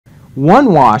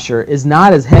One washer is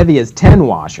not as heavy as 10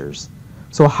 washers.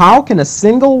 So how can a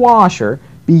single washer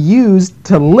be used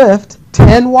to lift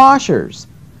 10 washers?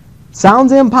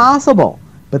 Sounds impossible,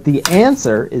 but the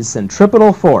answer is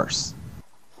centripetal force.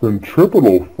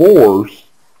 Centripetal force?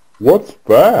 What's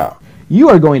that? You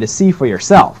are going to see for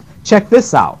yourself. Check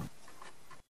this out.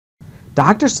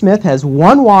 Dr. Smith has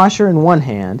one washer in one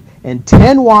hand and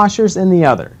 10 washers in the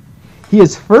other. He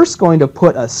is first going to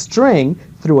put a string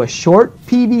through a short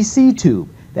PVC tube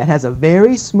that has a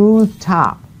very smooth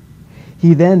top.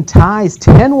 He then ties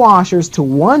 10 washers to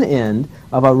one end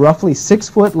of a roughly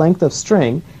 6-foot length of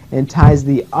string and ties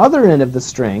the other end of the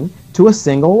string to a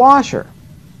single washer.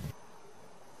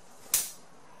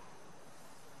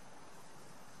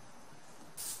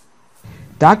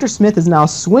 Dr. Smith is now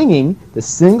swinging the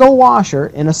single washer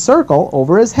in a circle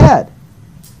over his head.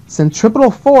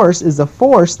 Centripetal force is the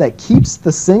force that keeps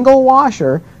the single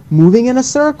washer moving in a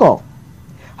circle.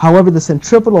 However, the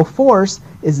centripetal force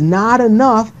is not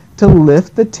enough to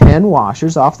lift the 10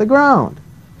 washers off the ground.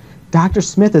 Dr.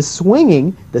 Smith is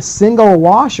swinging the single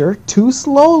washer too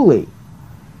slowly.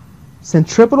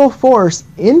 Centripetal force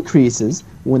increases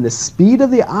when the speed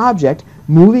of the object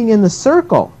moving in the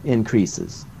circle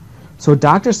increases. So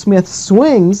Dr. Smith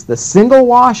swings the single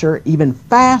washer even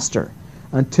faster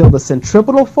until the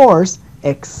centripetal force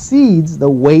exceeds the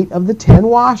weight of the 10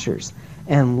 washers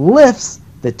and lifts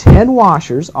the 10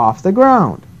 washers off the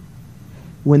ground.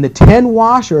 When the 10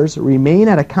 washers remain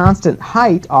at a constant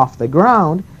height off the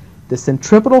ground, the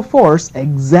centripetal force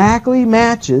exactly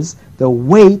matches the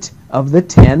weight of the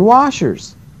 10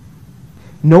 washers.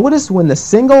 Notice when the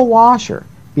single washer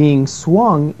being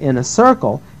swung in a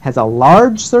circle has a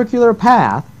large circular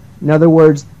path, in other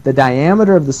words, the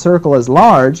diameter of the circle is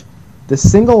large, the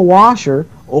single washer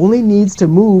only needs to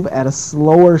move at a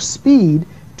slower speed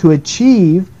to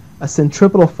achieve a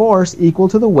centripetal force equal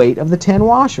to the weight of the 10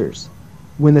 washers.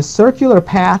 When the circular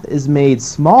path is made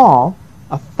small,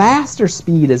 a faster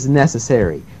speed is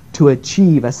necessary to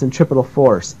achieve a centripetal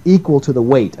force equal to the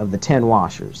weight of the 10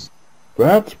 washers.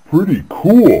 That's pretty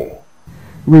cool.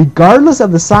 Regardless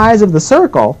of the size of the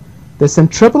circle, the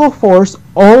centripetal force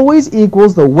always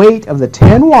equals the weight of the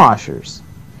 10 washers.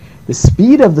 The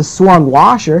speed of the swung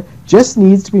washer just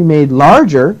needs to be made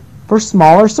larger for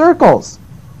smaller circles.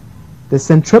 The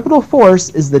centripetal force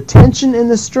is the tension in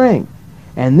the string,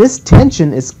 and this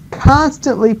tension is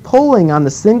constantly pulling on the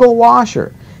single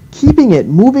washer, keeping it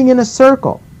moving in a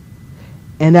circle,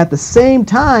 and at the same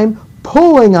time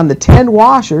pulling on the 10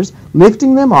 washers,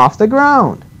 lifting them off the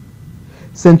ground.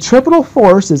 Centripetal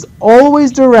force is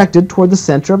always directed toward the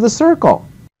center of the circle.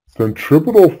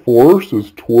 Centripetal force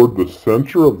is toward the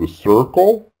center of the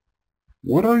circle?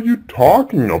 What are you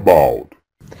talking about?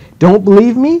 Don't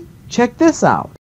believe me? Check this out.